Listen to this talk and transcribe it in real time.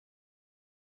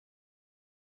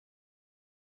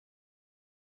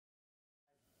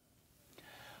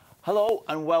Hello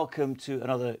and welcome to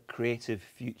another Creative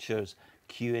Futures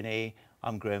Q&A.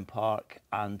 I'm Graham Park,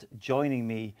 and joining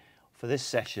me for this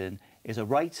session is a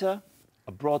writer,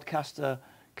 a broadcaster,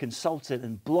 consultant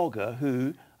and blogger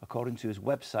who, according to his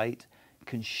website,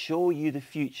 can show you the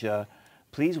future.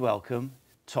 Please welcome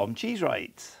Tom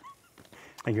Cheesewright.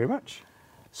 Thank you very much.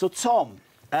 So Tom,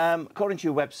 according to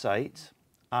your website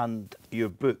and your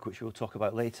book, which we'll talk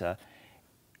about later,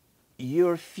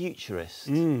 you're a futurist.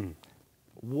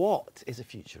 What is a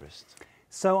futurist?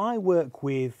 So I work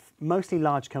with mostly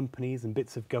large companies and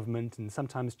bits of government and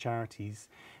sometimes charities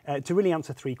to really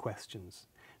answer three questions.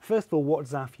 First of all, what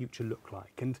does our future look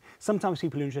like? And sometimes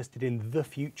people are interested in the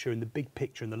future, in the big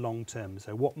picture, in the long term.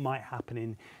 So what might happen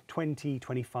in 20,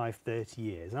 25, 30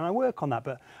 years? And I work on that,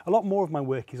 but a lot more of my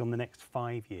work is on the next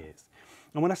 5 years.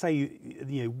 And when I say,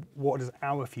 what does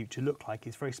our future look like,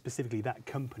 it's very specifically that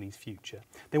company's future.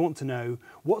 They want to know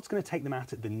what's going to take them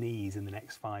out at the knees in the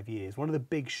next 5 years. What are the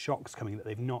big shocks coming that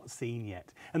they've not seen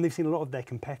yet? And they've seen a lot of their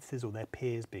competitors or their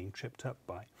peers being tripped up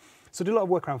by. So I do a lot of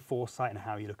work around foresight and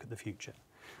how you look at the future.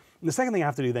 And the second thing I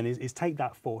have to do then is take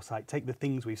that foresight, take the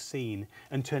things we've seen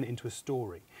and turn it into a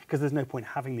story. Because there's no point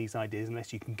having these ideas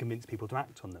unless you can convince people to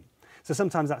act on them. So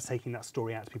sometimes that's taking that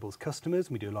story out to people's customers.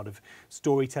 And we do a lot of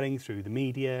storytelling through the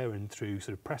media and through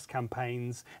sort of press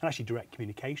campaigns and actually direct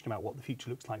communication about what the future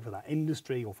looks like for that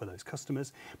industry or for those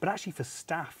customers, but actually for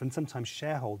staff and sometimes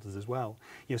shareholders as well.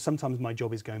 Sometimes my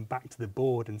job is going back to the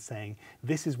board and saying,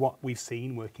 this is what we've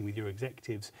seen working with your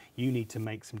executives. You need to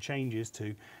make some changes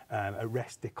to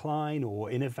arrest decline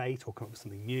or innovate or come up with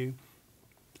something new.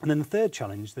 And then the third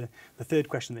challenge, the third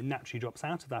question that naturally drops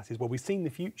out of that is, well, we've seen the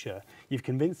future. You've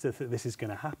convinced us that this is going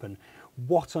to happen.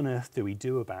 What on earth do we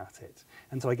do about it?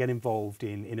 And so I get involved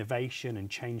in innovation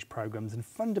and change programs and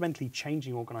fundamentally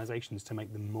changing organisations to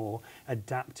make them more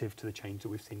adaptive to the change that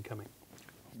we've seen coming.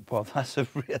 Well, I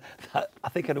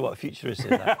think I know what a futurist is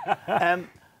now.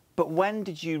 But when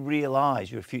did you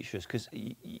realise you're a futurist? Because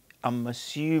I'm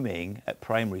assuming at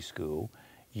primary school,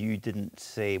 you didn't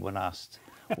say when asked,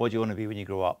 what do you want to be when you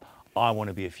grow up? I want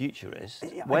to be a futurist.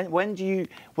 Yeah, when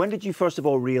did you first of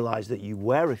all realise that you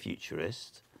were a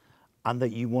futurist and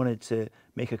that you wanted to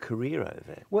make a career out of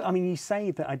it? Well, I mean, you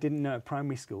say that I didn't know at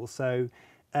primary school. So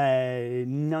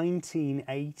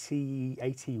 1980,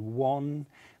 81,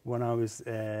 when I was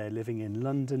living in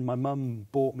London, my mum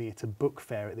bought me at a book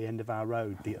fair at the end of our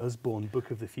road, the Usborne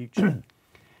Book of the Future.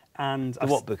 And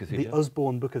what Book of the Future? The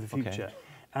Usborne Book of the Future. Okay.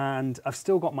 And I've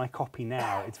still got my copy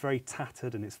now. It's very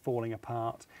tattered and it's falling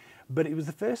apart. But it was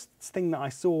the first thing that I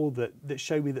saw that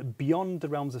showed me that beyond the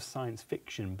realms of science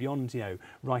fiction, beyond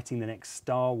writing the next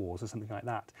Star Wars or something like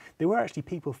that, there were actually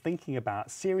people thinking about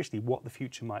seriously what the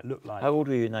future might look like. How old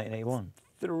were you in 1981?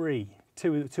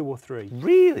 Two or three.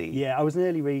 Really? Yeah, I was an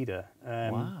early reader.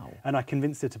 Wow. And I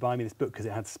convinced her to buy me this book because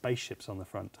it had spaceships on the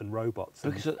front and robots.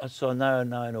 So now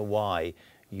I know why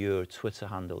your Twitter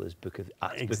handle is Book of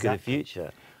the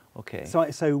Future. Okay.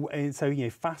 So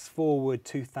fast forward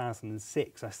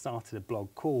 2006, I started a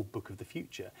blog called Book of the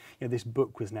Future. This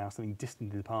book was now something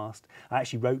distant in the past. I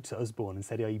actually wrote to Usborne and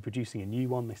said, are you producing a new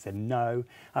one? They said no.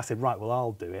 I said, right, well,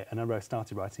 I'll do it. And I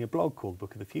started writing a blog called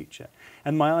Book of the Future.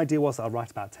 And my idea was that I'll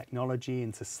write about technology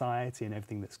and society and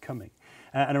everything that's coming.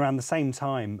 And around the same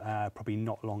time, probably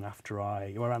not long after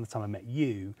around the time I met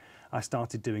you, I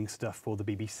started doing stuff for the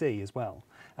BBC as well,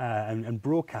 and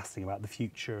broadcasting about the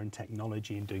future and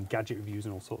technology and doing gadget reviews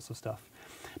and all sorts of stuff.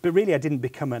 But really, I didn't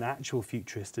become an actual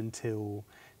futurist until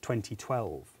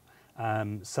 2012.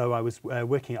 So I was I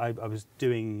was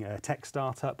doing a tech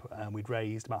startup, and we'd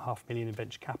raised about $500,000 in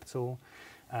venture capital.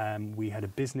 We had a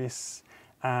business.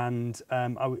 And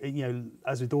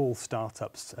as with all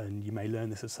startups, and you may learn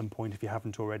this at some point if you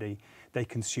haven't already, they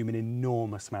consume an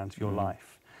enormous amount of your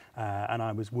life. And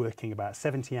I was working about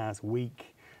 70 hours a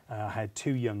week. I had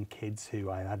 2 young kids who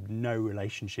I had no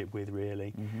relationship with,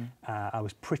 really. I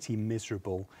was pretty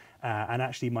miserable. And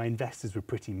actually, my investors were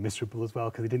pretty miserable as well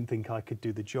because they didn't think I could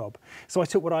do the job. So I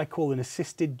took what I call an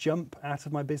assisted jump out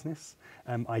of my business.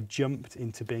 I jumped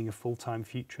into being a full-time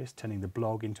futurist, turning the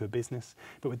blog into a business,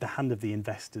 but with the hand of the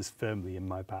investors firmly in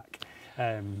my back.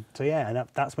 And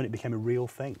that's when it became a real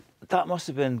thing. That must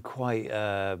have been quite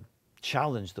a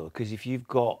challenge, though, because if you've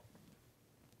got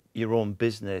your own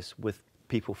business with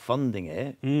people funding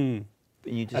it, and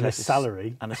you just and a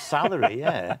salary,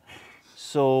 yeah.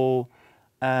 So,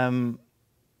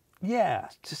 yeah,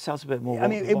 just tell us a bit more. I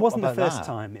mean, it wasn't the first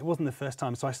time. It wasn't the first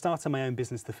time. So I started my own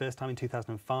business the first time in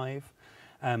 2005.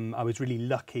 I was really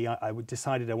lucky. I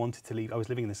decided I wanted to leave. I was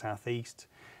living in the southeast.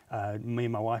 Me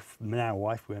and my wife, now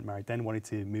wife, we weren't married then, wanted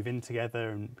to move in together,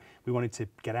 and we wanted to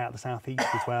get out of the southeast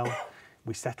as well.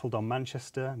 we settled on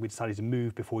Manchester. We decided to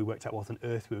move before we worked out what on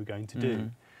earth we were going to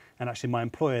do. And actually my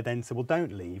employer then said, well,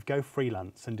 don't leave, go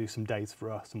freelance and do some days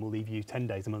for us, and we'll leave you 10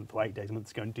 days a month or 8 days a month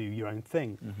to go and do your own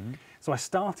thing. So I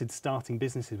starting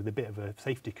businesses with a bit of a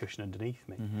safety cushion underneath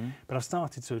me. But I've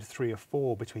started sort of 3 or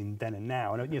 4 between then and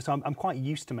now. And so I'm quite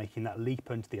used to making that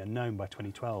leap into the unknown by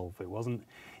 2012. It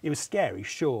was scary,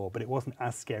 sure, but it wasn't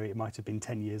as scary it might have been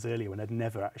 10 years earlier when I'd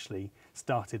never actually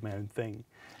started my own thing.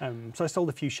 So I sold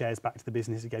a few shares back to the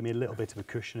business. It gave me a little bit of a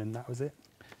cushion, and that was it.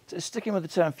 Sticking with the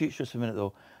term futurist for a minute,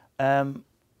 though,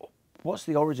 what's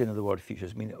the origin of the word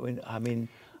futurist? I mean,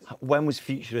 when was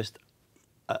futurist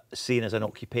seen as an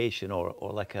occupation or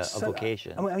like a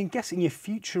vocation? I mean, guessing your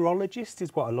futurologist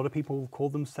is what a lot of people call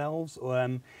themselves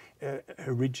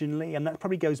originally, and that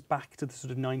probably goes back to the sort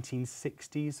of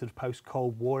 1960s, sort of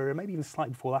post-Cold War era, maybe even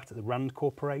slightly before that at the Rand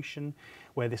Corporation,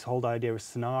 where this whole idea of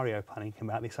scenario planning came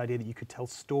about, this idea that you could tell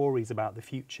stories about the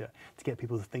future to get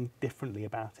people to think differently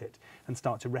about it and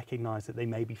start to recognise that they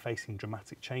may be facing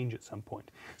dramatic change at some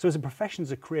point. So as a profession,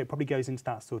 as a career, it probably goes into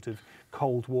that sort of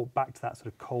Cold War, back to that sort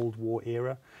of Cold War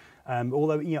era.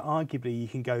 Although, arguably you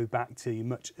can go back to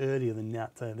much earlier than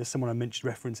that. There's someone I mentioned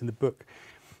reference in the book,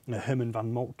 Herman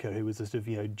van Moltke, who was a sort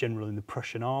of general in the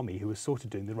Prussian army, who was sort of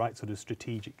doing the right sort of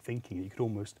strategic thinking that you could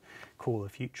almost call a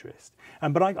futurist.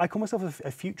 But I call myself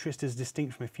a futurist as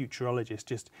distinct from a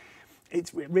futurologist.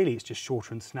 It's just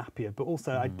shorter and snappier, but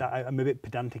also I'm a bit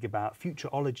pedantic about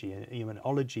futurology. An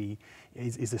ology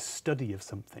is a study of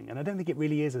something, and I don't think it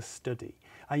really is a study.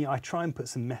 I try and put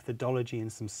some methodology and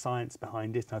some science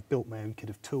behind it, and I've built my own kit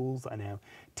of tools that I now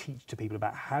teach to people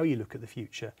about how you look at the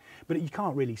future. But you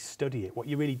can't really study it. What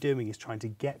you're really doing is trying to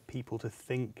get people to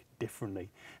think differently.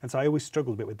 And so I always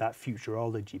struggle a bit with that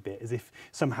futurology bit, as if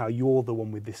somehow you're the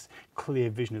one with this clear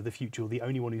vision of the future, or the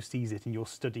only one who sees it, and you're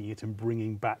studying it and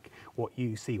bringing back what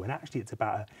you see, when actually it's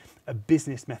about a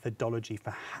business methodology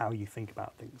for how you think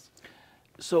about things.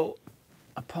 So,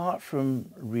 apart from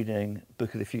reading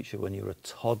Book of the Future when you were a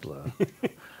toddler,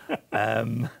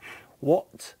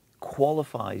 what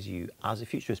qualifies you as a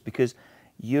futurist? Because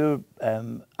your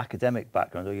academic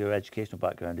background or your educational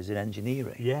background is in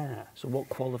engineering. Yeah. So what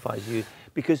qualifies you?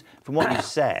 Because from what you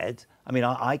said,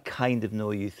 I kind of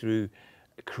know you through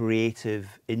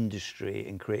creative industry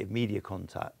and creative media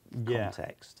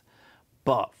context.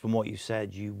 But from what you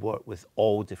said, you work with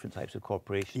all different types of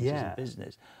corporations as a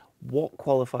business. What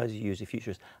qualifies you as a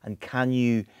futurist? And can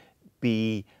you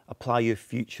apply your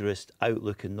futurist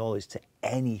outlook and knowledge to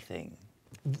anything?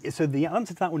 So the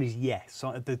answer to that one is yes.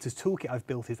 So the toolkit I've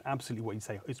built is absolutely what you'd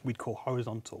say we'd call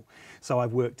horizontal. So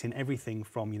I've worked in everything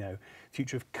from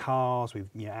future of cars with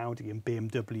Audi and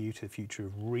BMW, to the future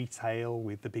of retail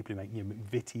with the people who make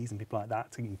McVitie's and people like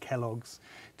that, to Kellogg's,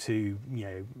 to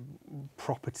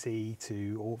property,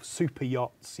 to all super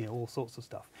yachts, all sorts of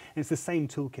stuff. And it's the same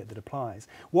toolkit that applies.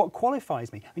 What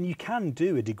qualifies me, and you can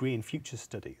do a degree in future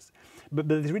studies, but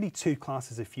there's really 2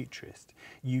 classes of futurist.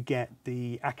 You get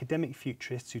the academic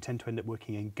futurists who tend to end up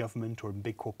working in government or in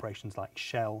big corporations like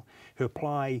Shell, who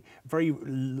apply very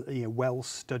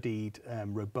well-studied,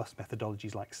 robust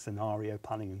methodologies like scenario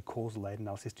planning and causal-layered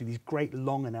analysis, do these great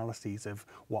long analyses of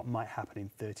what might happen in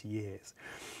 30 years.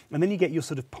 And then you get your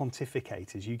sort of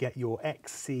pontificators, you get your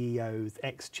ex-CEOs,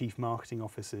 ex-chief marketing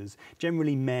officers,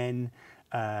 generally men,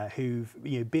 who've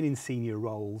been in senior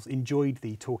roles, enjoyed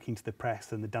the talking to the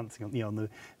press and the dancing on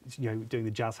doing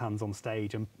the jazz hands on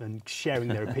stage and sharing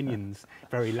their opinions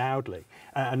very loudly,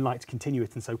 and like to continue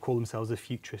it, and so call themselves a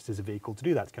futurist as a vehicle to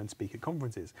do that, to go and speak at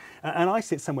conferences. And I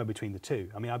sit somewhere between the two.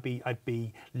 I'd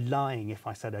be lying if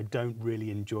I said I don't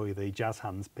really enjoy the jazz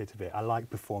hands bit of it. I like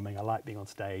performing, I like being on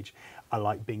stage, I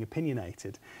like being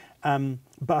opinionated.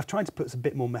 But I've tried to put a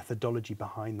bit more methodology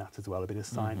behind that as well, a bit of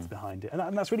science behind it.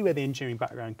 And that's really where the engineering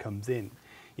background comes in.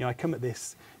 I come at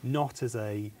this not as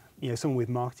someone with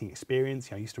marketing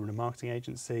experience. I used to run a marketing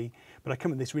agency, but I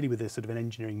come at this really with a sort of an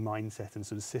engineering mindset and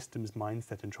sort of systems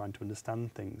mindset and trying to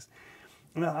understand things.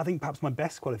 And I think perhaps my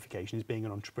best qualification is being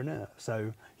an entrepreneur.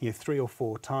 So, 3 or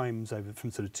 4 times over from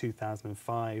sort of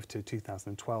 2005 to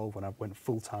 2012, when I went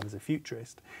full-time as a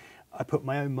futurist, I put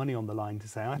my own money on the line to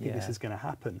say, I think this is going to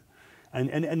happen.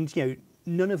 And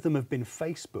none of them have been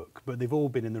Facebook, but they've all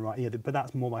been in the right, but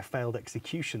that's more my failed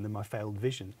execution than my failed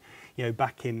vision.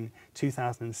 Back in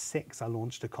 2006, I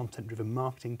launched a content-driven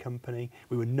marketing company.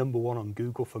 We were #1 on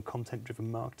Google for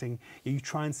content-driven marketing. You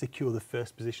try and secure the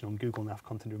first position on Google now for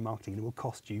content-driven marketing, and it will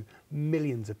cost you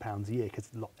millions of pounds a year because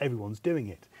everyone's doing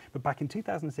it. But back in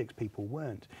 2006, people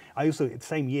weren't. I also, the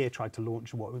same year, tried to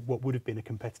launch what would have been a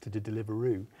competitor to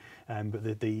Deliveroo,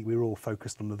 but we were all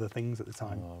focused on other things at the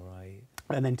time. All right.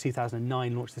 And then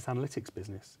 2009 launched this analytics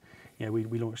business. You know,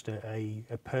 we launched a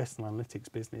personal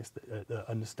analytics business that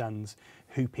understands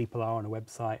who people are on a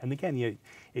website. And again, you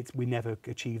know, we never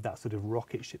achieved that sort of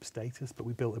rocket ship status, but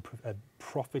we built a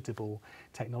profitable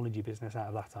technology business out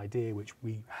of that idea, which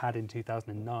we had in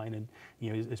 2009, and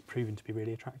you know, has proven to be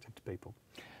really attractive to people.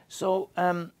 So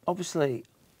obviously,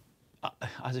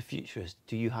 as a futurist,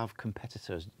 do you have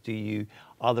competitors?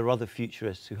 Are there other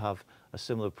futurists who have a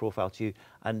similar profile to you?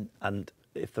 And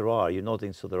if there are, you're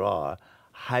nodding, so there are.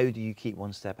 How do you keep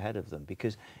one step ahead of them?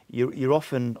 Because you're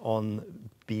often on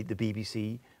the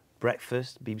BBC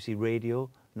Breakfast, BBC Radio,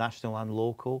 national and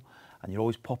local, and you're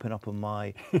always popping up on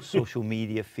my social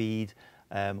media feed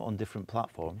on different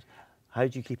platforms. How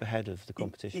do you keep ahead of the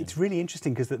competition? It's really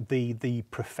interesting because the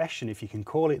profession, if you can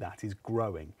call it that, is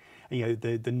growing. And, you know,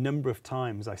 the number of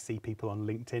times I see people on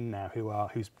LinkedIn now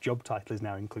whose job titles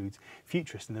now includes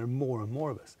futurist, and there are more and more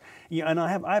of us. Yeah, and I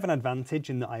have an advantage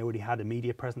in that I already had a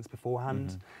media presence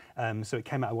beforehand. So it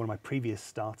came out of one of my previous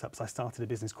startups. I started a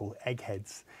business called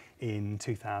Eggheads in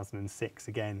 2006.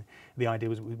 Again, the idea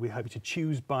was we were hoping to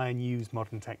choose, buy and use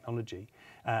modern technology.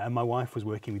 And my wife was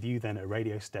working with you then at a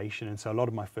radio station, and so a lot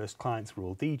of my first clients were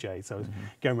all DJs. So I was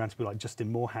going around to people like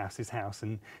Justin Morehouse's house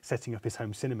and setting up his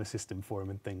home cinema system for him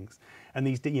and things. And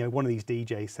these, you know, one of these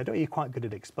DJs said, "Oh, you're quite good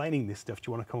at explaining this stuff. Do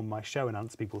you want to come on my show and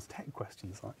answer people's tech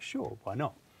questions?" I'm like, sure, why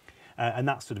not? And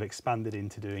that sort of expanded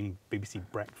into doing BBC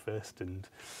Breakfast and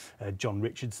John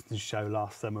Richardson's show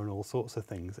last summer and all sorts of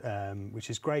things, which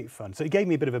is great fun. So it gave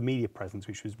me a bit of a media presence,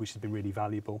 which has been really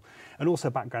valuable, and also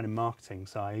a background in marketing.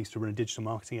 So I used to run a digital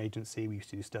marketing agency. We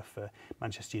used to do stuff for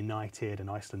Manchester United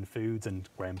and Iceland Foods and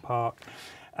Graham Park,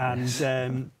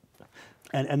 and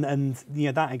and you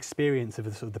know, that experience of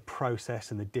the sort of the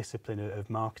process and the discipline of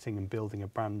marketing and building a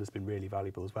brand has been really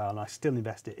valuable as well. And I still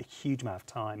invest a huge amount of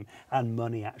time and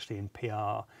money actually in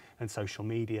PR and social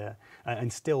media.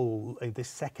 And still, the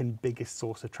second biggest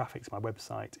source of traffic to my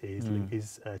website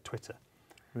is Twitter.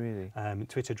 Really?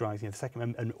 Twitter drives, you know, the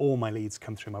second, and all my leads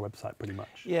come through my website pretty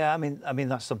much. Yeah, I mean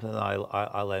that's something that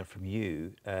I learned from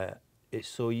you. It's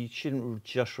so you shouldn't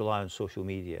just rely on social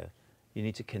media. You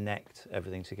need to connect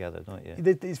everything together, don't you?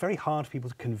 It's very hard for people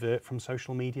to convert from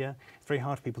social media. It's very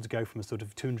hard for people to go from a sort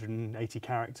of 280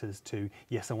 characters to,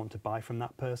 yes, I want to buy from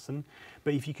that person.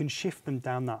 But if you can shift them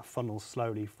down that funnel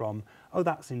slowly from, oh,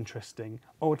 that's interesting,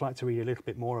 oh, I'd like to read a little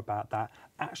bit more about that.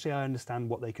 Actually, I understand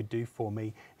what they could do for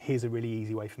me. Here's a really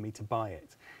easy way for me to buy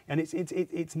it. And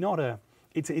it's not a...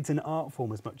 It's an art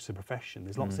form as much as a profession.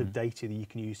 There's lots of data that you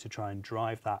can use to try and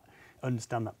drive that,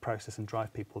 understand that process and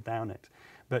drive people down it.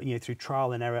 But you know, through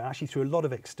trial and error, actually through a lot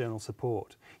of external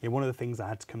support. You know, one of the things I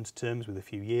had to come to terms with a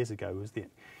few years ago was that,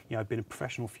 you know, I'd been a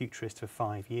professional futurist for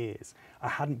 5 years. I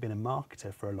hadn't been a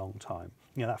marketer for a long time.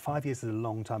 You know, that 5 years is a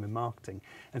long time in marketing.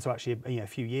 And so actually, you know, a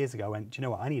few years ago I went, do you know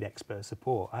what, I need expert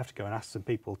support. I have to go and ask some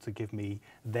people to give me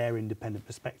their independent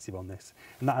perspective on this.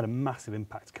 And that had a massive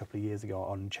impact a couple of years ago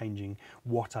on changing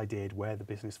what I did, where the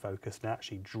business focused, and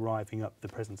actually driving up the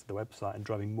presence of the website and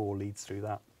driving more leads through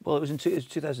that. Well, it was in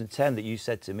 2010 that you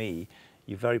said to me,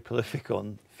 you're very prolific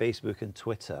on Facebook and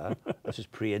Twitter, this is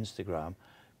pre-Instagram.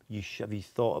 Have you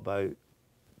thought about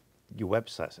your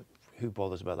website? Who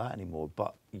bothers about that anymore?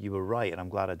 But you were right, and I'm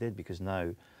glad I did, because now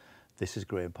this is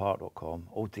grahampark.com.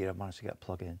 Oh dear, I managed to get a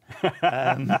plug in.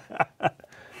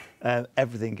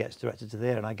 Everything gets directed to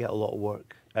there, and I get a lot of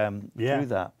work through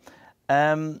that.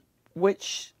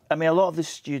 Which, I mean, a lot of the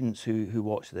students who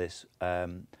watch this,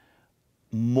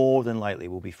 more than likely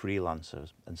will be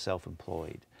freelancers and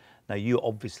self-employed. Now, you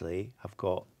obviously have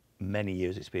got many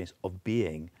years' experience of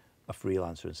being a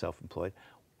freelancer and self-employed.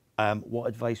 What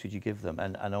advice would you give them?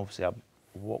 And obviously,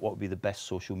 what would be the best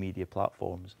social media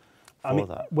platforms for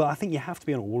that? Well, I think you have to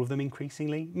be on all of them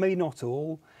increasingly. Maybe not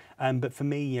all, but for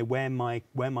me, you know, where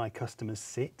my customers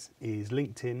sit is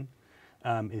LinkedIn,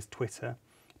 is Twitter.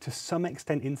 To some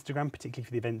extent, Instagram, particularly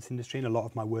for the events industry, and a lot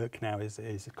of my work now is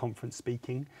conference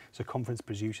speaking. So conference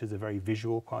producers are very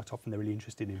visual quite often. They're really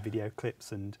interested in video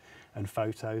clips and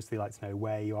photos. They like to know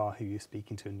where you are, who you're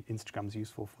speaking to, and Instagram's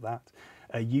useful for that.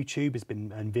 YouTube has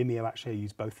been, and Vimeo actually, I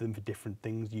use both of them for different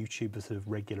things. YouTube for sort of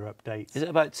regular updates. Is it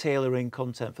about tailoring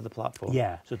content for the platform?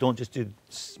 Yeah. So don't just do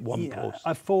one post.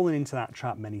 I've fallen into that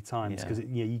trap many times because you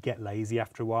know, you get lazy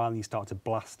after a while and you start to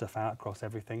blast stuff out across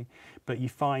everything. But you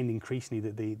find increasingly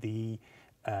that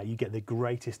you get the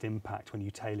greatest impact when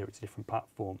you tailor it to different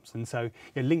platforms. And so,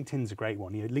 you know, LinkedIn's a great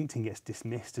one. You know, LinkedIn gets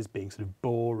dismissed as being sort of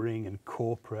boring and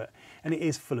corporate, and it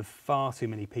is full of far too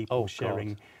many people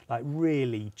sharing like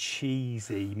really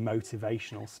cheesy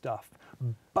motivational stuff.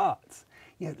 But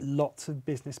lots of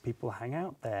business people hang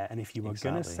out there, and if you are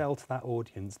going to sell to that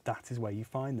audience, that is where you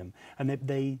find them. And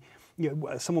they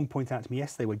someone pointed out to me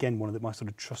yesterday, again, one of my sort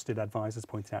of trusted advisors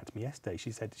pointed out to me yesterday,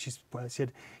 she said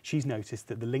she's noticed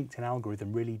that the LinkedIn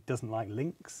algorithm really doesn't like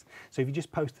links. So if you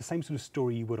just post the same sort of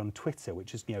story you would on Twitter,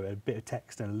 which is a bit of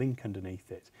text and a link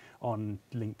underneath it, on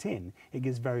LinkedIn, it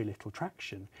gives very little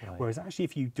traction. Right. Whereas actually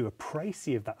if you do a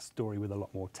précis of that story with a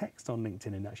lot more text on LinkedIn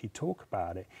and actually talk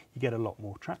about it, you get a lot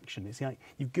more traction. It's like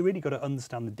you've really got to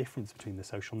understand the difference between the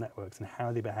social networks and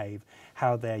how they behave,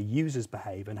 how their users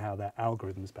behave, and how their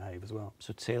algorithms behave as well.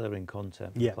 So tailoring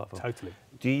content for the platform. Totally.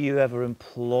 Do you ever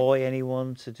employ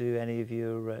anyone to do any of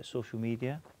your social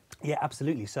media? Yeah,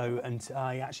 absolutely. So, and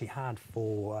I actually had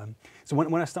so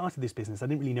when I started this business, I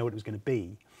didn't really know what it was going to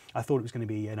be. I thought it was going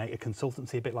to be a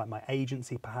consultancy, a bit like my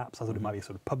agency, perhaps. I thought it might be a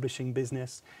sort of publishing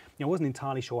business. I wasn't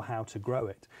entirely sure how to grow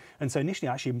it. And so initially,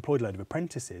 I actually employed a load of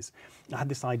apprentices. I had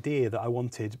this idea that I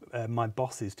wanted my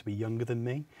bosses to be younger than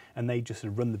me, and they just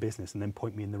sort of run the business and then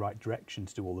point me in the right direction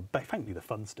to do all frankly, the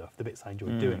fun stuff, the bits I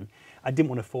enjoyed doing. I didn't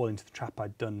want to fall into the trap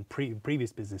I'd done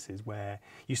previous businesses, where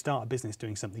you start a business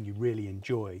doing something you really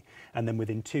enjoy, and then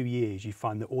within 2 years, you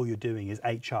find that all you're doing is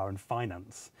HR and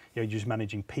finance. You're just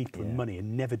managing people and money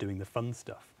and never doing the fun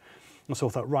stuff. And so I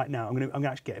thought, right now, I'm going to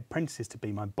actually get apprentices to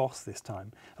be my boss this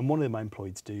time. And one of them I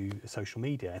employed to do social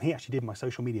media. And he actually did my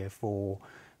social media for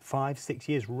 5-6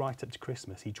 years, right up to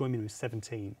Christmas. He joined me when he was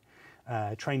 17.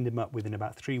 Trained him up within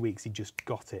about 3 weeks. He just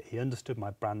got it. He understood my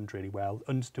brand really well,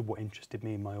 understood what interested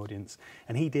me and my audience.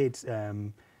 And he did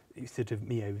sort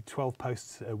of 12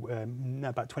 posts,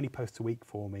 about 20 posts a week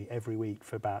for me every week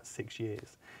for about 6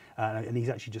 years. And he's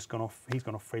actually just gone off. He's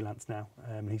gone off freelance now,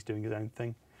 and he's doing his own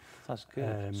thing. That's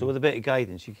good. So with a bit of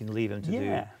guidance, you can leave him to do,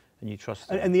 and you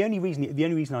trust him. And the only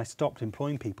reason I stopped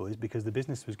employing people is because the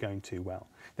business was going too well.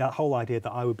 That whole idea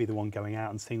that I would be the one going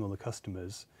out and seeing all the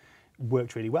customers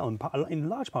worked really well, and in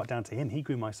large part down to him. He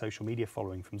grew my social media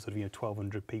following from sort of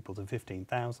 1,200 people to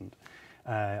 15,000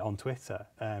 on Twitter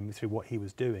through what he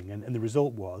was doing, and the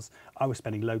result was I was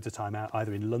spending loads of time out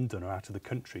either in London or out of the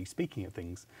country speaking at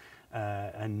things,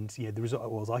 and the result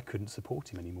was I couldn't support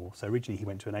him anymore. So originally he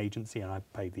went to an agency, and I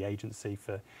paid the agency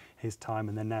for his time,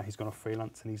 and then now he's gone off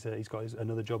freelance, and he's got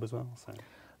another job as well. So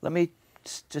let me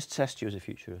just test you as a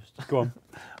futurist. Go on.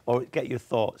 Or get your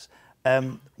thoughts.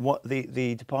 What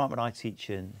the department I teach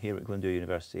in here at Glyndwr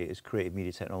University is creative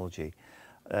media technology,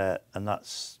 and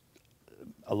that's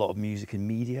a lot of music and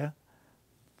media.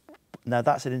 Now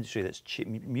that's an industry that's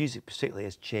music particularly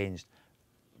has changed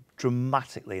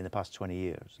dramatically in the past 20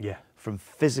 years. Yeah. From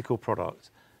physical product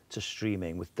to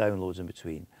streaming with downloads in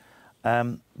between.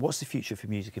 What's the future for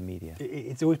music and media?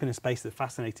 It's always been a space that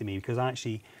fascinated me, because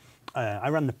I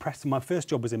ran the press. My first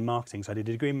job was in marketing, so I did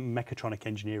a degree in mechatronic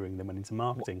engineering, then went into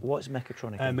marketing. What's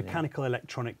mechatronic engineering? Mechanical,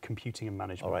 electronic, computing and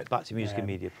management. All right, back to music and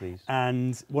media, please.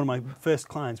 And one of my first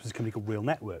clients was a company called Real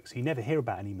Networks, who you never hear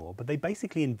about anymore, but they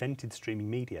basically invented streaming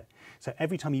media. So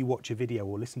every time you watch a video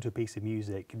or listen to a piece of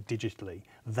music digitally,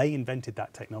 they invented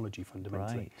that technology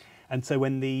fundamentally. Right. And so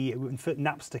when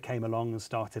Napster came along and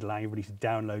started allowing everybody to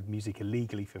download music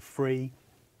illegally for free,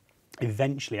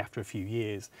 eventually, after a few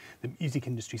years, the music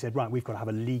industry said, right, we've got to have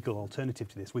a legal alternative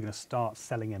to this. We're going to start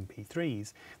selling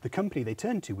MP3s. The company they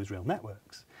turned to was Real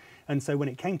Networks. And so when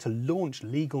it came to launch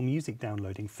legal music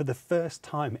downloading for the first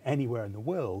time anywhere in the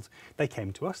world, they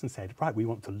came to us and said, right, we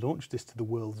want to launch this to the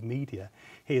world's media.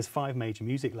 Here's 5 major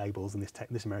music labels and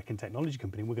this American technology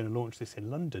company. We're going to launch this in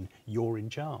London. You're in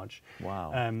charge.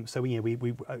 Wow. So we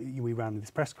ran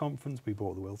this press conference. We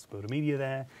brought the world's world of media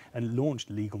there and launched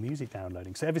legal music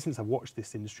downloading. So ever since I've watched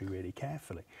this industry really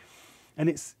carefully. And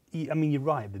you're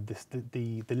right,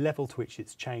 the level to which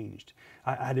it's changed.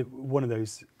 I had one of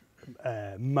those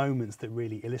moments that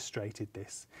really illustrated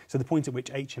this. So the point at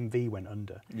which HMV went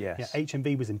under. Yes. Yeah,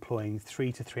 HMV was employing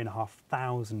 3,000 to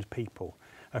 3,500 people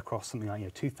across something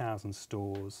like 2,000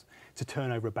 stores to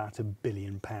turn over about £1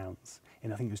 billion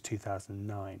in, I think it was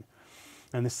 2009.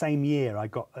 And the same year I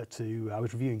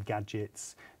was reviewing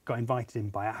gadgets, got invited in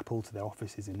by Apple to their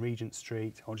offices in Regent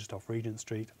Street, or just off Regent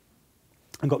Street,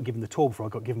 and got given the tour before I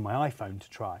got given my iPhone to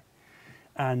try.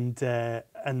 And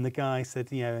the guy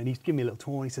said, and he's giving me a little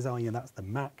tour, and he says, that's the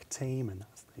Mac team, and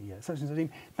that's the such and such team,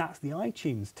 that's the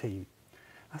iTunes team.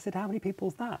 I said, how many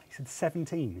people's that? He said,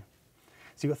 17.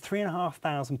 So you've got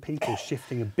 3,500 people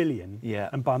shifting $1 billion,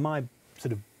 and by my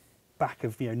sort of back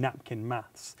of napkin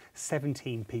maths,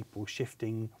 17 people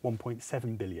shifting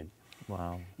 1.7 billion.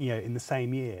 Wow. In the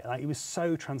same year. Like, it was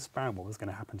so transparent what was going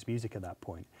to happen to music at that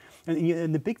point.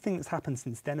 And the big thing that's happened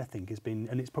since then, I think, has been,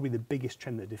 and it's probably the biggest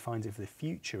trend that defines it for the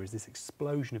future, is this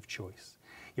explosion of choice.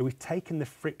 We've taken the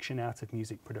friction out of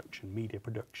music production, media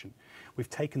production. We've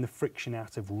taken the friction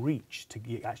out of reach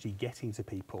to actually getting to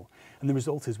people. And the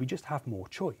result is we just have more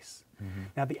choice.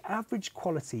 Now, the average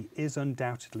quality is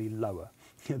undoubtedly lower.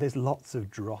 There's lots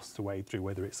of dross to wade through,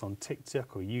 whether it's on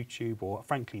TikTok or YouTube or,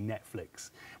 frankly,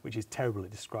 Netflix, which is terrible at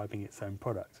describing its own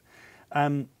product.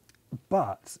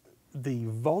 But the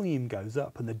volume goes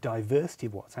up and the diversity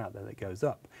of what's out there that goes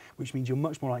up, which means you're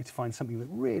much more likely to find something that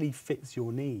really fits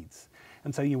your needs.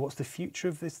 And so, what's the future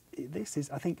of this? This is,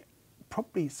 I think,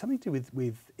 probably something to do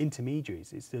with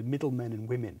intermediaries. It's the middlemen and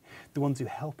women, the ones who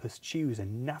help us choose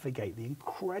and navigate the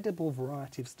incredible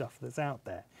variety of stuff that's out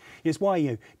there. It's why,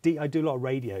 I do a lot of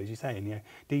radio, as you say, and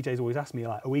DJs always ask me,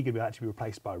 like, are we going to actually be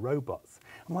replaced by robots?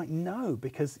 I'm like, no,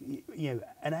 because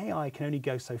an AI can only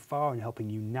go so far in helping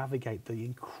you navigate the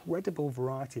incredible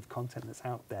variety of content that's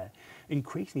out there.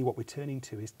 Increasingly, what we're turning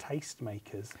to is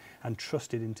tastemakers and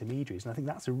trusted intermediaries, and I think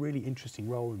that's a really interesting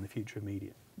role in the future of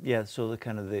media. Yeah, so the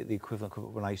kind of the equivalent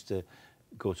of when I used to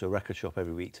go to a record shop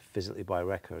every week to physically buy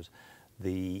records,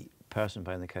 the person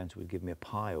behind the counter would give me a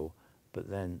pile, but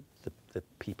then the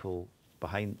people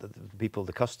behind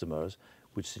the customers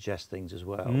would suggest things as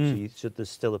well. So there's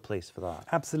still a place for that.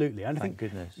 Absolutely. And Thank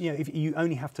goodness. If you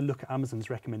only have to look at Amazon's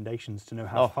recommendations to know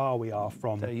how far we are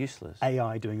from they're useless.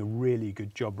 AI doing a really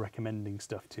good job recommending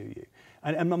stuff to you.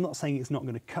 And I'm not saying it's not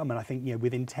going to come. And I think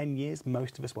within 10 years,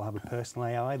 most of us will have a personal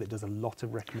AI that does a lot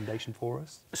of recommendation for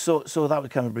us. So that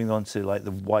would kind of bring on to like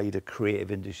the wider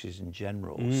creative industries in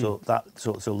general.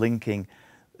 So linking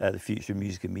the future of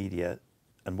music and media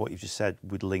and what you've just said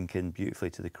would link in beautifully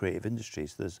to the creative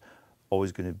industries. There's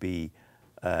always going to be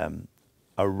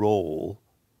a role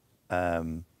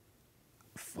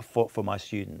for my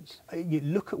students. You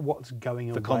look at what's going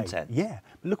away. For content. Yeah,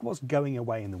 look at what's going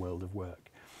away in the world of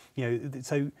work.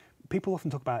 So people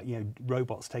often talk about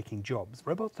robots taking jobs.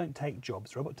 Robots don't take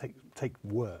jobs. Robots take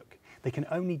work. They can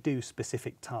only do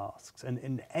specific tasks,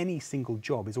 and any single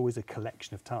job is always a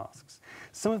collection of tasks.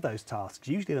 Some of those tasks,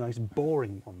 usually the most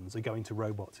boring ones, are going to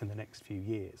robots in the next few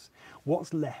years.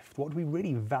 What's left? What do we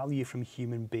really value from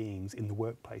human beings in the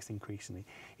workplace increasingly?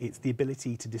 It's the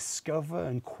ability to discover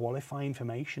and qualify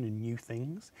information and new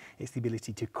things. It's the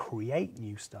ability to create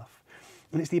new stuff.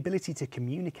 And it's the ability to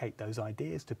communicate those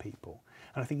ideas to people.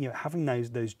 And I think having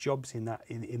those jobs in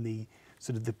the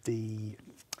sort of the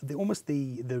almost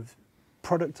the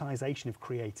productization of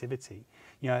creativity,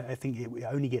 I think it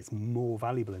only gets more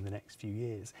valuable in the next few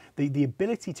years. The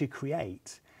ability to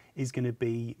create is going to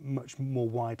be much more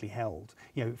widely held.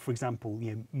 For example,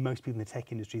 most people in the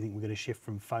tech industry think we're going to shift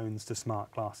from phones to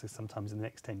smart glasses sometimes in the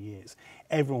next 10 years.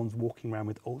 Everyone's walking around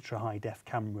with ultra high def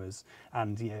cameras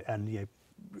and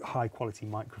high quality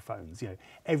microphones.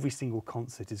 Every single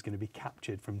concert is going to be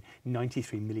captured from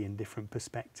 93 million different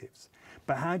perspectives.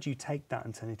 But how do you take that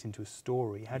and turn it into a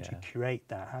story? How do you curate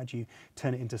that? How do you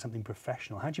turn it into something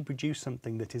professional? How do you produce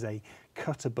something that is a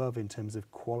cut above in terms of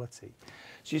quality?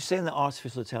 So you're saying that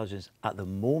artificial intelligence at the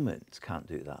moment can't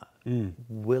do that.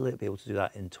 Will it be able to do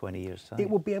that in 20 years' time? It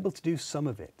will be able to do some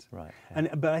of it. Right.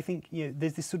 Yeah. But I think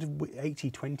there's this sort of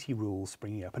 80-20 rule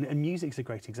springing up, and music's a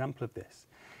great example of this.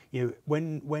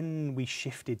 When we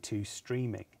shifted to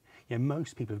streaming,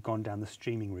 most people have gone down the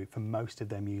streaming route for most of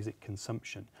their music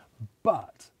consumption.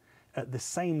 But at the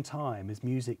same time as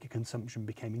music consumption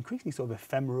became increasingly sort of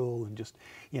ephemeral and just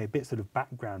a bit sort of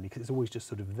background because it's always just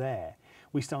sort of there,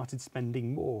 we started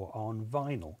spending more on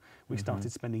vinyl. We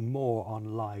started spending more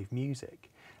on live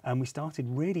music. And we started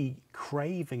really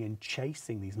craving and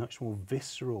chasing these much more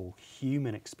visceral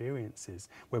human experiences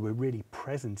where we're really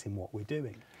present in what we're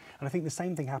doing. And I think the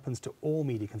same thing happens to all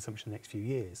media consumption in the next few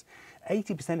years.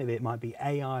 80% of it might be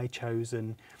AI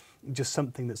chosen, just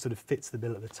something that sort of fits the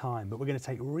bill at the time, but we're going to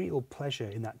take real pleasure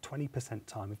in that 20%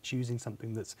 time of choosing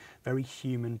something that's very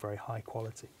human, very high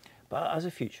quality. But as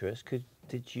a futurist,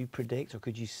 did you predict or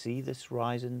could you see this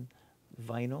rise in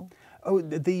vinyl? Oh,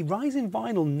 the rise in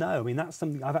vinyl, no. I mean, that's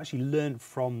something I've actually learned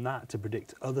from that to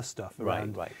predict other stuff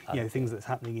around, things that's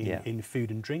happening in food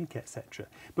and drink, etc.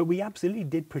 But we absolutely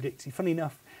did predict. Funny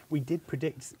enough, we did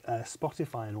predict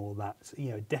Spotify and all that,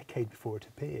 a decade before it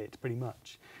appeared, pretty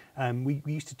much. We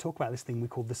used to talk about this thing we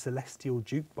called the celestial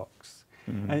jukebox.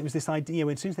 And it was this idea,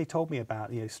 as soon as they told me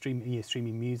about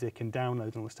streaming music and download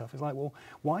and all this stuff, it's like, well,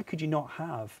 why could you not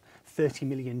have 30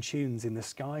 million tunes in the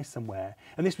sky somewhere?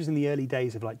 And this was in the early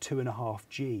days of like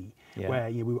 2.5G,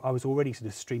 where I was already sort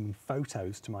of streaming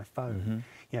photos to my phone.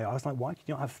 I was like, why could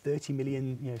you not have 30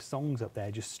 million songs up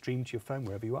there just streamed to your phone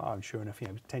wherever you are? And sure enough,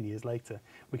 10 years later,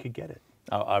 we could get it.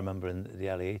 I remember in the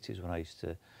early 80s when I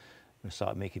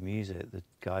started making music, the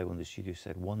guy in the studio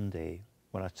said, one day,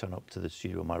 when I turn up to the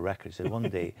studio with my record, he said, one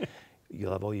day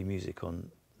you'll have all your music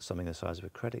on something the size of a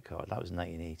credit card. That was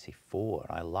 1984.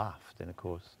 I laughed, and of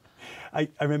course... I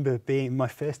remember my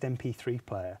first MP3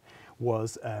 player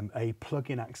was a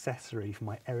plug-in accessory for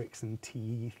my Ericsson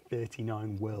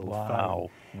TE39 World phone.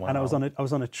 And I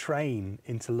was on a train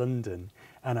into London,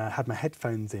 and I had my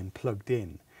headphones plugged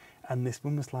in, and this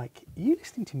woman was like, "Are you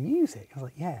listening to music?" I was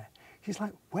like, "Yeah." She's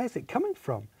like, "Where's it coming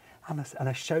from?" And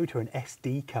I showed her an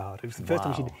SD card. It was the first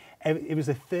time it was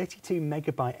a 32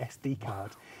 megabyte SD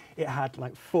card. It had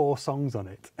like 4 songs on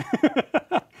it.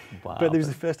 But it was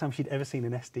the first time she'd ever seen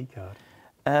an SD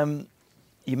card.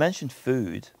 You mentioned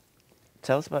food.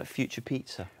 Tell us about Future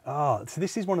Pizza. So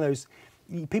this is one of those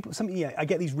people. I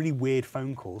get these really weird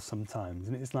phone calls sometimes,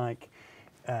 and it's like,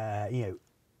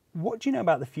 what do you know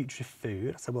about the future of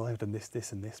food? I said, well, I've done this,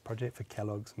 this, and this project for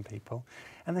Kellogg's and people,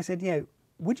 and they said,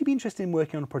 would you be interested in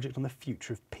working on a project on the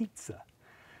future of pizza?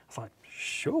 I was like,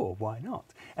 sure, why not?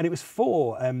 And it was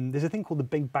for, there's a thing called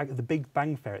the Big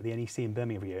Bang Fair at the NEC in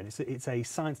Birmingham every year, and it's a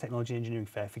science, technology, engineering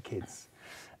fair for kids.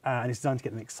 And it's designed to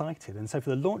get them excited. And so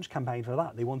for the launch campaign for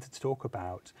that, they wanted to talk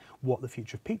about what the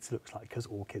future of pizza looks like, because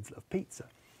all kids love pizza.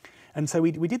 And so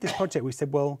we did this project. We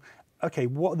said, well, okay,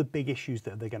 what are the big issues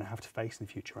that they're going to have to face in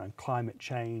the future around climate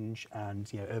change and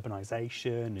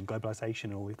urbanisation and globalisation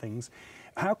and all these things?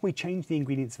 How can we change the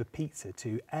ingredients of a pizza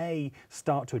to A,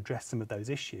 start to address some of those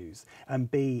issues, and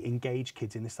B, engage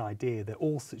kids in this idea that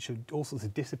all sorts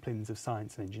of disciplines of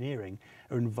science and engineering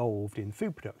are involved in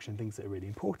food production, things that are really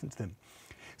important to them.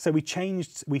 So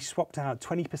we swapped out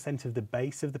 20% of the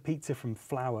base of the pizza from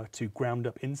flour to ground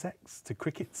up insects, to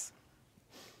crickets.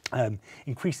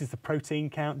 Increases the protein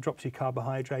count, drops your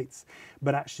carbohydrates,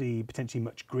 but actually potentially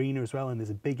much greener as well. And there's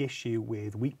a big issue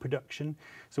with wheat production.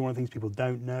 So one of the things people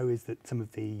don't know is that some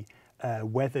of the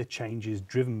weather changes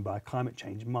driven by climate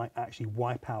change might actually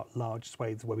wipe out large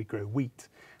swathes where we grow wheat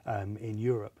in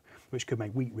Europe, which could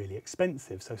make wheat really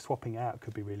expensive. So swapping it out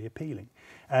could be really appealing.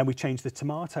 We changed the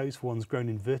tomatoes for ones grown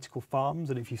in vertical farms.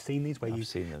 And if you've seen these, where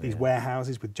these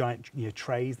warehouses with giant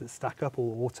trays that stack up,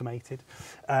 all automated.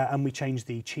 And we changed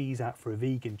the cheese out for a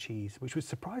vegan cheese, which was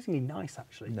surprisingly nice,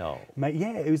 actually. No.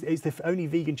 Yeah, it's the only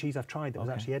vegan cheese I've tried that was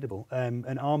actually edible.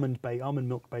 An almond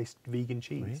milk-based vegan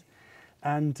cheese. Really?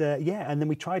 And and then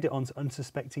we tried it on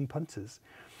unsuspecting punters.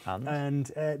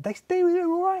 And they were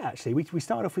all right, actually. We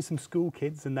started off with some school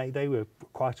kids, and they were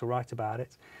quite all right about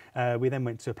it. We then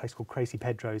went to a place called Crazy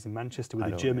Pedro's in Manchester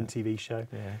with a German TV show,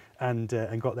 and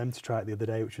got them to try it the other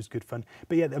day, which was good fun.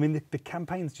 But yeah, I mean, the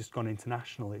campaign's just gone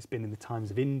international. It's been in the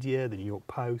Times of India, the New York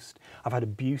Post. I've had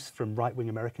abuse from right-wing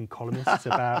American columnists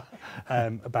about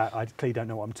I clearly don't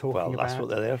know what I'm talking about. Well, that's what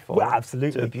they're there for. Well,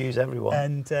 absolutely, to abuse everyone.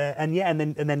 And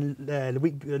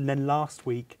then last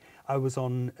week, I was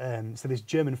on, so this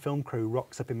German film crew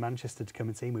rocks up in Manchester to come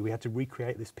and see me. We had to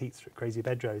recreate this pizza at Crazy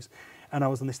Pedro's. And I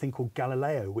was on this thing called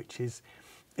Galileo, which is,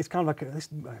 it's kind of like a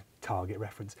Target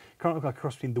reference, kind of like a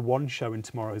cross between The One Show and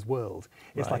Tomorrow's World.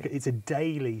 It's it's a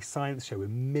daily science show with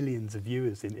millions of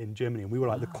viewers in Germany. And we were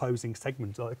like the closing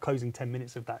segment, like the closing 10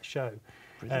 minutes of that show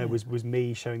was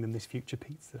me showing them this future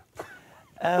pizza.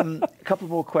 A couple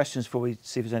more questions before we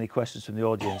see if there's any questions from the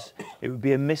audience. It would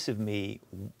be amiss of me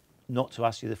not to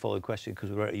ask you the following question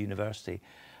because we're at a university.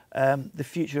 The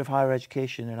future of higher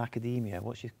education and academia,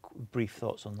 what's your brief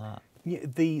thoughts on that? Yeah,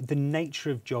 the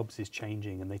nature of jobs is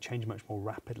changing, and they change much more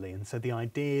rapidly. And so the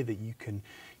idea that you can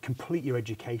complete your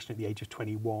education at the age of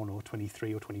 21 or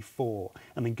 23 or 24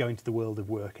 and then go into the world of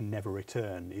work and never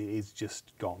return is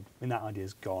just gone. I mean, that idea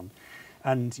is gone.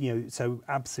 And, so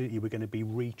absolutely we're going to be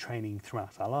retraining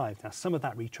throughout our lives. Now, some of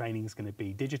that retraining is going to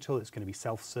be digital, it's going to be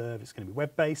self-serve, it's going to be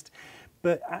web-based,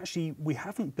 but actually we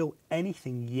haven't built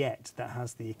anything yet that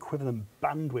has the equivalent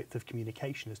bandwidth of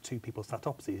communication as two people sat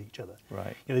opposite each other.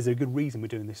 Right. There's a good reason we're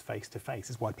doing this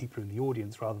face-to-face. It's why people are in the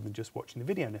audience rather than just watching the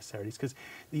video necessarily. It's because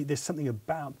there's something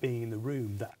about being in the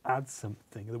room that adds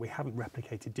something that we haven't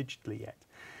replicated digitally yet.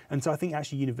 And so I think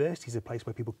actually university is a place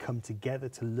where people come together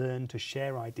to learn, to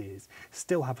share ideas,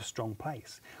 still have a strong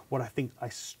place. What I think I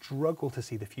struggle to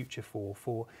see the future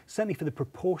for certainly for the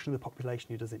proportion of the population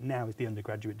who does it now, is the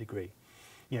undergraduate degree.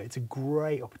 It's a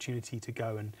great opportunity to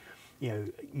go and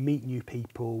meet new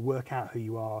people, work out who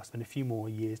you are, spend a few more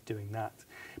years doing that.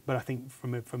 But I think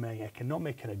from a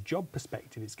economic and a job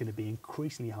perspective, it's going to be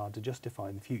increasingly hard to justify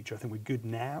in the future. I think we're good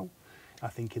now. I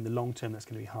think in the long term, that's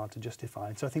going to be hard to justify.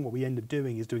 And so I think what we end up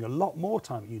doing is doing a lot more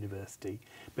time at university,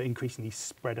 but increasingly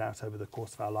spread out over the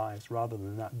course of our lives rather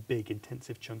than that big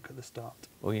intensive chunk at the start.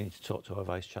 Well, you need to talk to our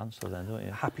Vice-Chancellor then, don't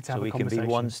you? Happy to have a conversation. So we can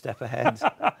be one step ahead.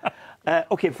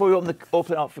 OK, before we open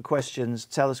it up for questions,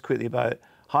 tell us quickly about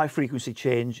High Frequency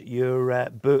Change, your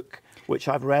book, which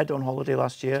I've read on holiday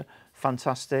last year.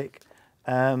 Fantastic.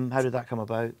 How did that come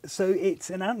about? So it's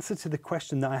an answer to the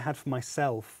question that I had for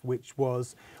myself, which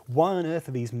was, why on earth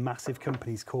are these massive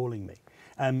companies calling me?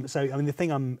 So, I mean, the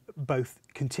thing I'm both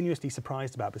continuously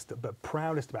surprised about but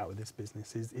proudest about with this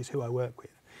business is who I work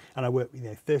with. And I work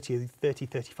with 30,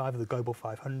 35 of the Global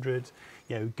 500,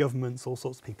 governments, all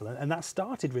sorts of people. And that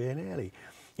started really early.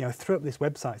 I threw up this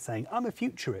website saying, I'm a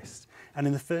futurist. And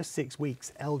in the first 6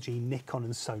 weeks, LG, Nikon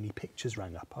and Sony Pictures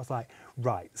rang up. I was like,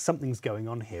 right, something's going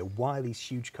on here. Why are these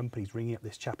huge companies ringing up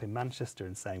this chap in Manchester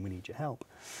and saying, we need your help?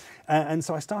 And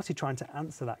so I started trying to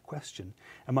answer that question.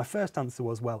 And my first answer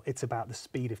was, well, it's about the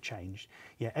speed of change.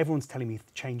 Everyone's telling me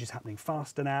change is happening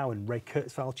faster now. And Ray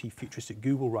Kurzweil, chief futurist at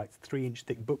Google, writes 3-inch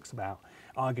thick books about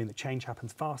arguing that change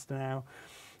happens faster now.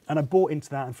 And I bought into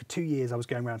that, and for 2 years I was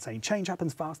going around saying, change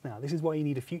happens fast now. This is why you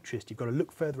need a futurist. You've got to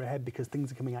look further ahead because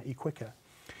things are coming at you quicker.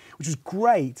 Which was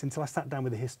great until I sat down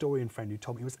with a historian friend who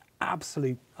told me it was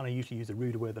absolute, and I usually use a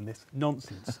ruder word than this,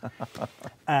 nonsense.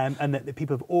 And that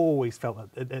people have always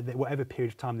felt that whatever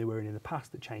period of time they were in the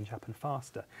past, that change happened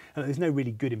faster. And there's no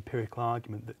really good empirical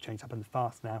argument that change happens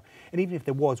fast now. And even if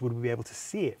there was, would we be able to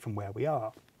see it from where we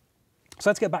are? So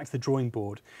let's get back to the drawing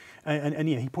board. And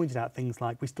he pointed out things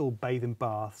like we still bathe in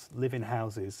baths, live in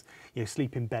houses,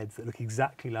 sleep in beds that look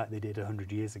exactly like they did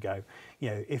 100 years ago.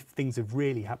 If things are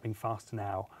really happening faster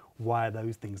now, why are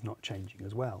those things not changing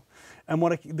as well? And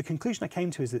the conclusion I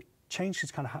came to is that change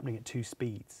is kind of happening at 2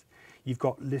 speeds. You've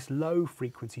got this low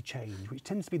frequency change, which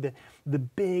tends to be the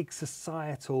big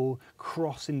societal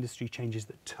cross-industry changes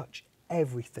that touch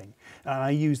everything. I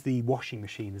use the washing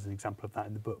machine as an example of that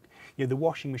in the book. The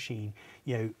washing machine,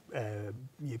 you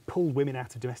pulled women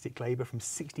out of domestic labour from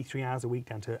 63 hours a week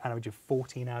down to an average of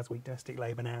 14 hours a week domestic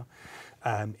labour now.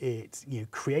 It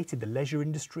created the leisure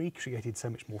industry, created so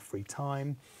much more free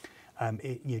time.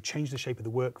 It changed the shape of the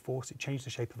workforce, it changed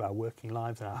the shape of our working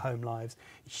lives and our home lives.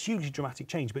 Hugely dramatic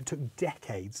change, but it took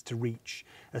decades to reach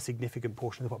a significant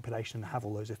portion of the population and have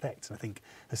all those effects, and I think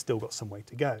has still got some way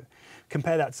to go.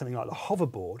 Compare that to something like the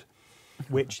hoverboard,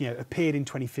 which appeared in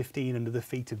 2015 under the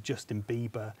feet of Justin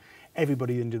Bieber.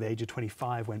 Everybody under the age of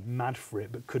 25 went mad for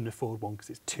it, but couldn't afford one because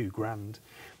it's $2,000.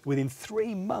 Within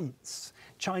 3 months,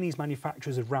 Chinese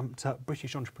manufacturers have ramped up,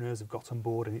 British entrepreneurs have got on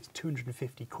board, and it's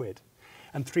 250 quid.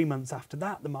 And 3 months after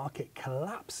that, the market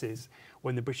collapses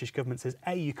when the British government says,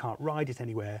 A, you can't ride it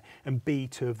anywhere, and B,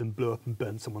 2 of them blew up and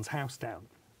burned someone's house down.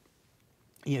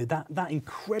 That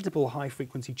incredible high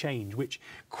frequency change, which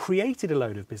created a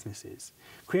load of businesses,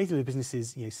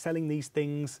 selling these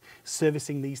things,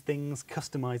 servicing these things,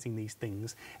 customizing these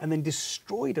things, and then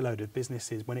destroyed a load of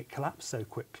businesses when it collapsed so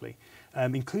quickly,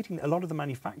 including a lot of the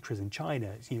manufacturers in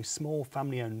China, small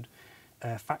family-owned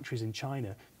factories in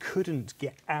China couldn't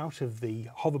get out of the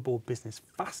hoverboard business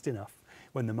fast enough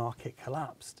when the market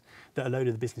collapsed, that a load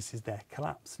of the businesses there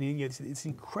collapsed. And, it's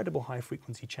incredible high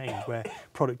frequency change where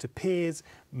product appears,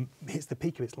 hits the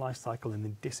peak of its life cycle and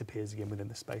then disappears again within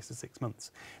the space of 6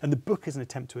 months. And the book is an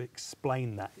attempt to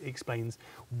explain that. It explains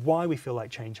why we feel like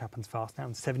change happens fast now,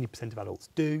 and 70% of adults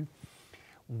do,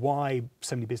 why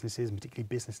so many businesses, and particularly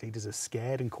business leaders, are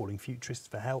scared and calling futurists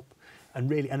for help,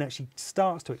 and actually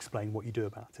starts to explain what you do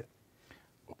about it.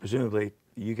 Well, presumably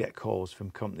you get calls from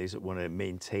companies that want to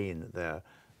maintain their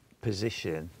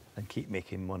position and keep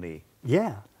making money.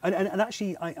 Yeah, and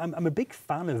actually I'm a big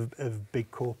fan of big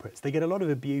corporates. They get a lot of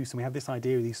abuse, and we have this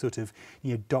idea of these sort of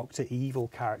Dr. Evil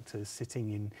characters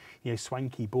sitting in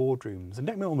swanky boardrooms. And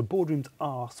don't get me wrong, the boardrooms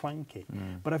are swanky,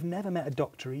 but I've never met a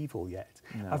Dr. Evil yet.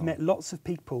 No. I've met lots of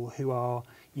people who are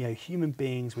human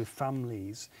beings with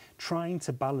families trying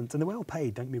to balance, and they're well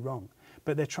paid, don't get me wrong,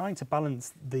 but they're trying to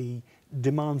balance the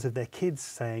demands of their kids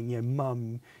saying,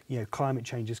 Mum, climate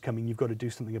change is coming, you've got to do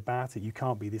something about it, you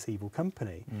can't be this evil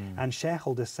company. And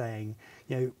shareholders saying,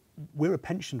 we're a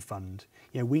pension fund,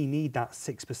 we need that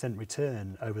 6%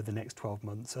 return over the next 12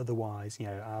 months, otherwise,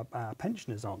 our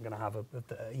pensioners aren't going to have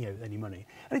any money.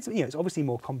 And it's obviously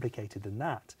more complicated than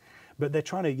that, but they're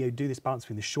trying to do this balance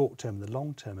between the short term and the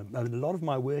long term. And a lot of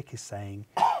my work is saying,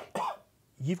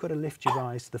 you've got to lift your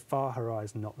eyes to the far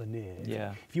horizon, not the near.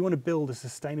 Yeah. If you want to build a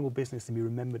sustainable business and be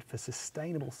remembered for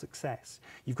sustainable success,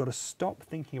 you've got to stop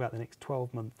thinking about the next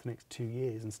 12 months, the next 2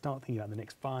 years, and start thinking about the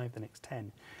next 5, the next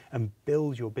 10, and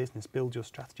build your business, build your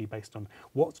strategy based on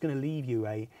what's going to leave you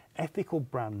a ethical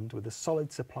brand with a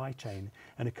solid supply chain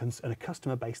and a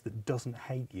customer base that doesn't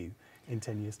hate you in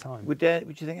 10 years' time. Would you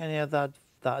think any of that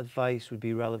advice would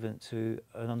be relevant to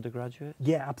an undergraduate?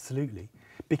 Yeah, absolutely.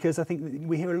 Because I think that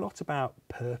we hear a lot about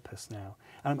purpose now.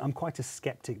 And I'm quite a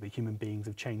skeptic that human beings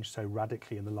have changed so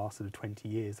radically in the last sort of 20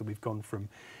 years that we've gone from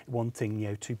wanting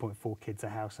 2.4 kids, a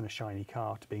house and a shiny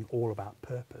car to being all about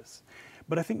purpose.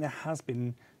 But I think there has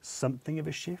been something of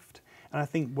a shift. And I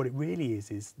think what it really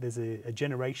is there's a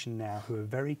generation now who are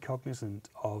very cognizant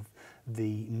of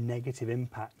the negative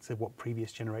impacts of what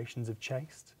previous generations have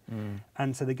chased.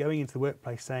 And so they're going into the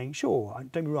workplace saying, sure,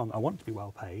 don't get me wrong, I want to be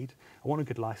well paid, I want a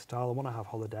good lifestyle, I want to have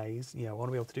holidays, I want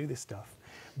to be able to do this stuff.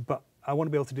 But I want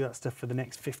to be able to do that stuff for the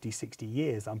next 50, 60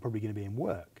 years. I'm probably going to be in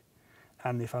work.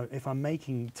 And if I'm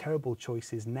making terrible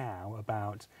choices now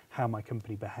about how my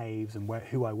company behaves and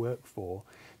who I work for,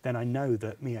 then I know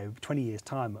that 20 years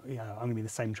time, I'm going to be in the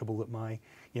same trouble that I'm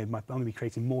going to be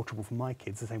creating more trouble for my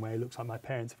kids the same way it looks like my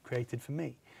parents have created for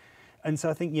me. And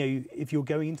so I think if you're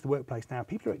going into the workplace now,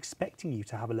 people are expecting you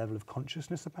to have a level of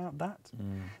consciousness about that.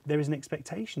 There is an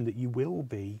expectation that you will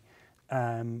be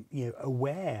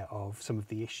aware of some of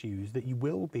the issues, that you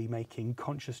will be making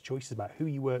conscious choices about who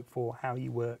you work for, how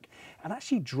you work, and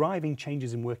actually driving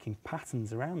changes in working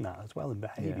patterns around that as well, and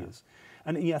behaviours.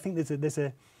 And I think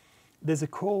there's a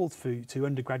call to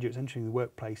undergraduates entering the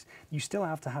workplace. You still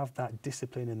have to have that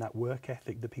discipline and that work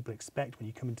ethic that people expect when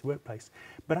you come into the workplace,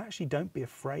 but actually don't be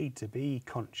afraid to be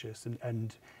conscious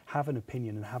and have an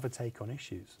opinion and have a take on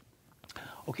issues.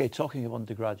 Okay, talking of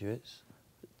undergraduates,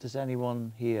 does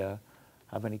anyone here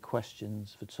have any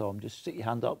questions for Tom? Just stick your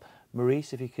hand up.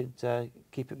 Maurice, if you could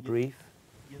keep it brief.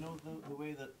 The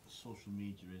way that social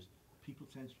media is, people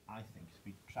tend to, I think, to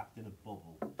be trapped in a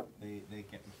bubble. They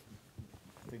get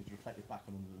things reflected back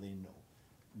on them that they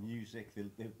know. Music, they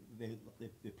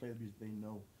play the music they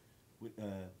know.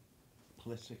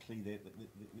 Politically, they've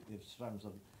surrounded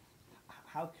themselves.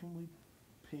 How can we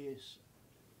pierce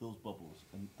those bubbles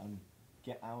and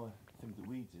get our thing that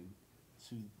we do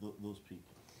to those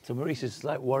people? So Maurice is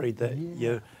like worried that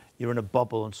you're in a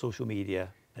bubble on social media,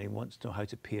 and he wants to know how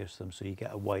to pierce them so you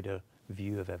get a wider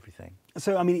view of everything.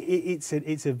 So I mean, it's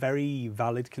a very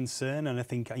valid concern, and I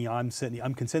think I'm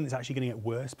concerned it's actually going to get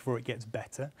worse before it gets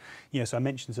better. So I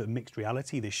mentioned sort of mixed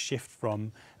reality, this shift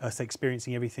from us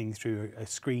experiencing everything through a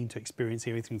screen to experiencing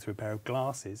everything through a pair of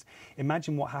glasses.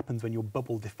 Imagine what happens when your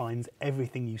bubble defines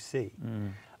everything you see.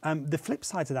 The flip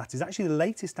side to that is actually the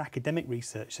latest academic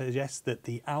research suggests that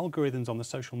the algorithms on the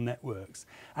social networks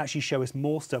actually show us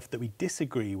more stuff that we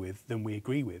disagree with than we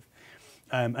agree with.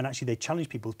 And actually they challenge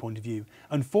people's point of view.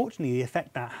 Unfortunately, the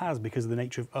effect that has, because of the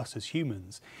nature of us as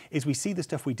humans, is we see the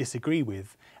stuff we disagree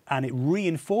with and it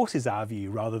reinforces our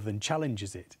view rather than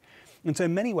challenges it. And so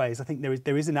in many ways, I think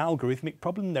there is an algorithmic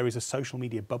problem, there is a social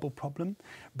media bubble problem,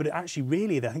 but actually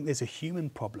really I think there's a human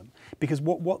problem, because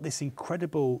what these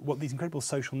incredible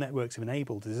social networks have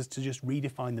enabled is to just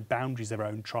redefine the boundaries of our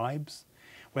own tribes,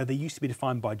 where they used to be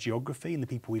defined by geography and the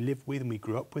people we live with and we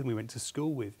grew up with and we went to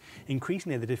school with.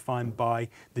 Increasingly they're defined by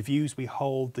the views we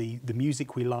hold, the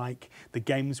music we like, the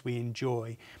games we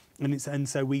enjoy. And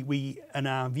so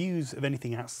our views of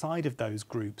anything outside of those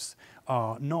groups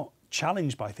are not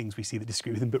challenged by things we see that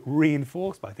disagree with them, but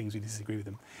reinforced by things we disagree with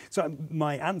them. So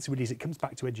my answer really is it comes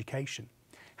back to education.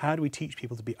 How do we teach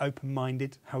people to be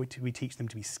open-minded? How do we teach them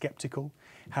to be sceptical?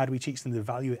 How do we teach them the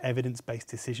value of evidence-based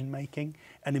decision-making?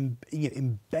 And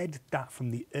embed that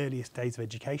from the earliest days of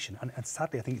education. And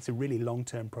sadly, I think it's a really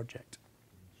long-term project.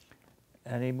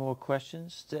 Any more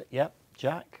questions? Yep,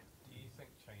 Jack? Do you think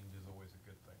change is always a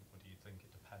good thing, or do you think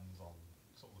it depends on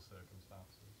sort of the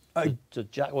circumstances? So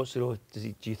Jack wants to know,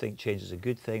 do you think change is a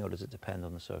good thing, or does it depend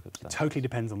on the circumstances? It totally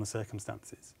depends on the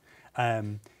circumstances.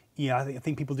 I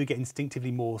think people do get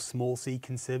instinctively more small c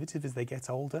conservative as they get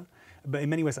older, but in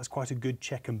many ways that's quite a good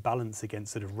check and balance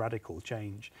against sort of radical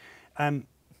change.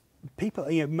 People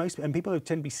tend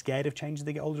to be scared of change as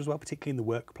they get older as well, particularly in the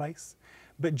workplace.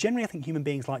 But generally, I think human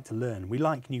beings like to learn. We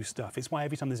like new stuff. It's why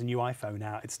every time there's a new iPhone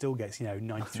out, it still gets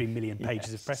 93 million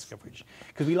pages of press coverage,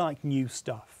 because we like new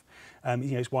stuff.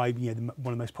 It's why one of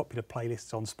the most popular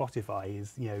playlists on Spotify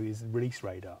is Release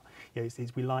Radar.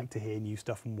 We like to hear new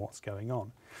stuff and what's going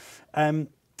on.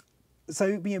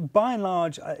 So by and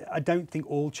large, I don't think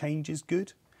all change is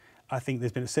good. I think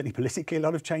there's been certainly politically a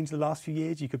lot of change in the last few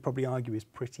years. You could probably argue is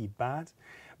pretty bad.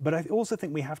 But I also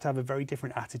think we have to have a very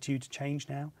different attitude to change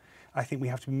now. I think we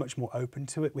have to be much more open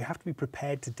to it. We have to be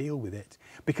prepared to deal with it,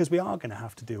 because we are going to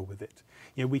have to deal with it.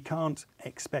 You know, we can't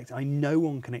expect, no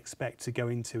one can expect to go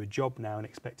into a job now and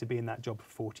expect to be in that job for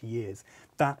 40 years.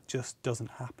 That just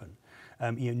doesn't happen.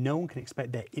 You know, no one can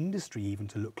expect their industry even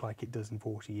to look like it does in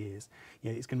 40 years. You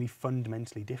know, it's going to be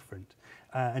fundamentally different.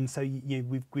 And so you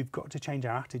know, we've got to change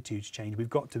our attitude to change.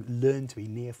 We've got to learn to be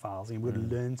neophiles, and we've got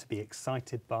to learn to be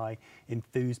excited by,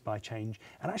 enthused by change,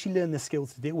 and actually learn the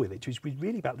skills to deal with it, which is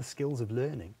really about the skills of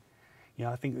learning. You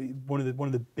know, I think one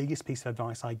of the biggest pieces of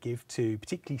advice I give to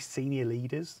particularly senior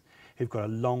leaders who've got a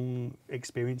long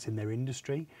experience in their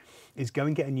industry is go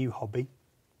and get a new hobby.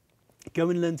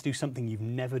 Go and learn to do something you've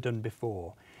never done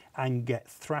before and get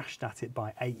thrashed at it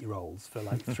by 8-year-olds for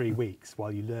like 3 weeks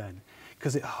while you learn.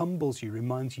 Because it humbles you,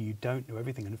 reminds you don't know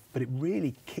everything, but it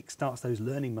really kickstarts those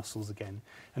learning muscles again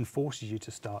and forces you to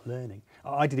start learning.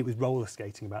 I did it with roller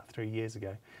skating about 3 years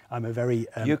ago. I'm a very...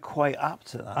 You're quite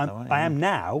apt at that, though, aren't you? I am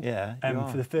now. Yeah,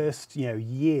 for the first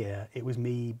year, it was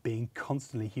me being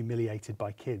constantly humiliated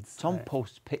by kids. Tom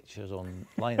posts pictures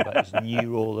online about his new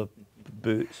roller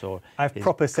boots, or I have his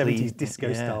proper clean, 70s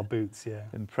disco style boots. Yeah,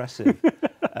 impressive.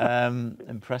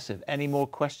 Impressive. Any more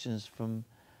questions from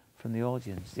the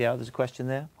audience? Yeah, there's a question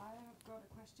there. I have got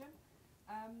a question.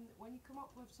 When you come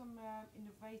up with some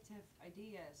innovative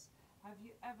ideas, have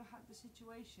you ever had the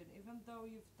situation, even though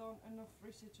you've done enough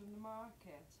research on the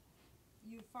market,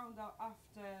 you found out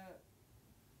after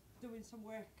doing some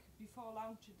work before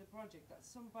launching the project that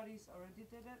somebody's already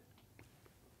did it?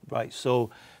 Right,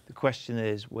 so the question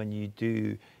is, when you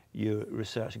do your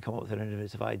research and come up with an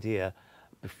innovative idea,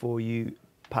 before you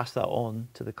pass that on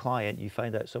to the client, you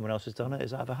find out someone else has done it.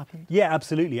 Has that ever happened? Yeah,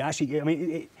 absolutely. Actually, I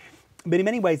mean, but in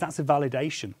many ways, that's a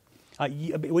validation.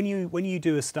 When you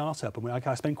do a startup, and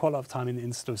I spend quite a lot of time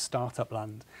in sort of startup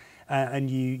land, and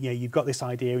you've got this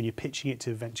idea and you're pitching it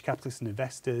to venture capitalists and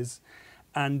investors,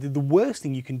 and the worst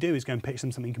thing you can do is go and pitch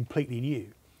them something completely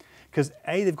new. Because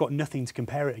A, they've got nothing to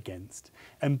compare it against,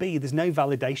 and B, there's no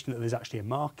validation that there's actually a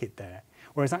market there.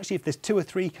 Whereas actually if there's 2 or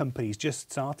 3 companies just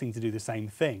starting to do the same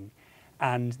thing,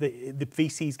 and the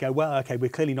VCs go, well, okay, we're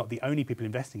clearly not the only people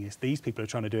investing in this, these people are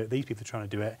trying to do it, these people are trying to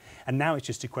do it, and now it's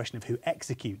just a question of who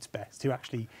executes best, who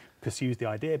actually pursues the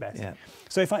idea best. Yeah.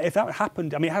 So if that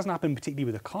happened, I mean, it hasn't happened particularly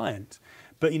with a client,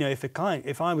 but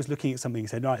if I was looking at something and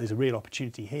said, right, there's a real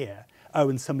opportunity here,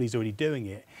 and somebody's already doing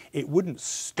it, it wouldn't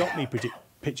stop me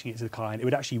pitching it to the client. It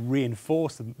would actually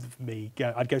reinforce me.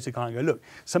 I'd go to the client and go, look,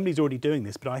 somebody's already doing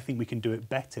this, but I think we can do it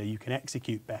better, you can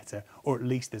execute better, or at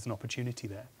least there's an opportunity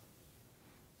there.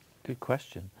 Good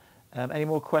question. Any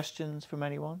more questions from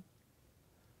anyone?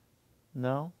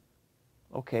 No?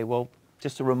 Okay, well,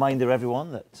 just a reminder,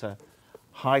 everyone, that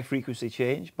High Frequency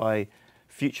Change by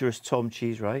futurist Tom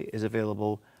Cheesewright is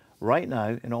available right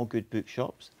now in all good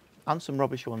bookshops, and some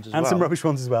rubbish ones as well. And some rubbish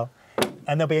ones as well.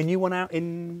 And there'll be a new one out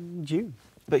in June.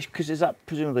 But because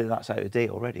presumably that's out of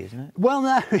date already, isn't it? Well,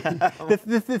 no,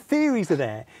 the theories are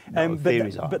there. No, the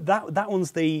theories are. But that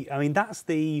one's that's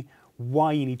the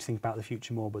why you need to think about the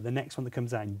future more. But the next one that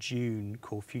comes out in June,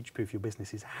 called Future Proof Your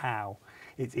Business, is how.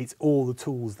 It's all the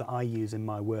tools that I use in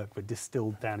my work, but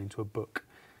distilled down into a book.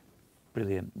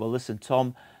 Brilliant. Well, listen,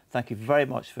 Tom, thank you very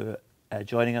much for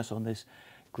joining us on this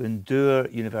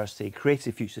Glyndwr University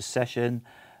Creative Futures session.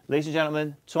 Ladies and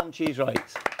gentlemen, Tom Cheesewright.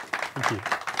 Thank you.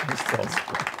 Thanks,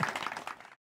 Tom.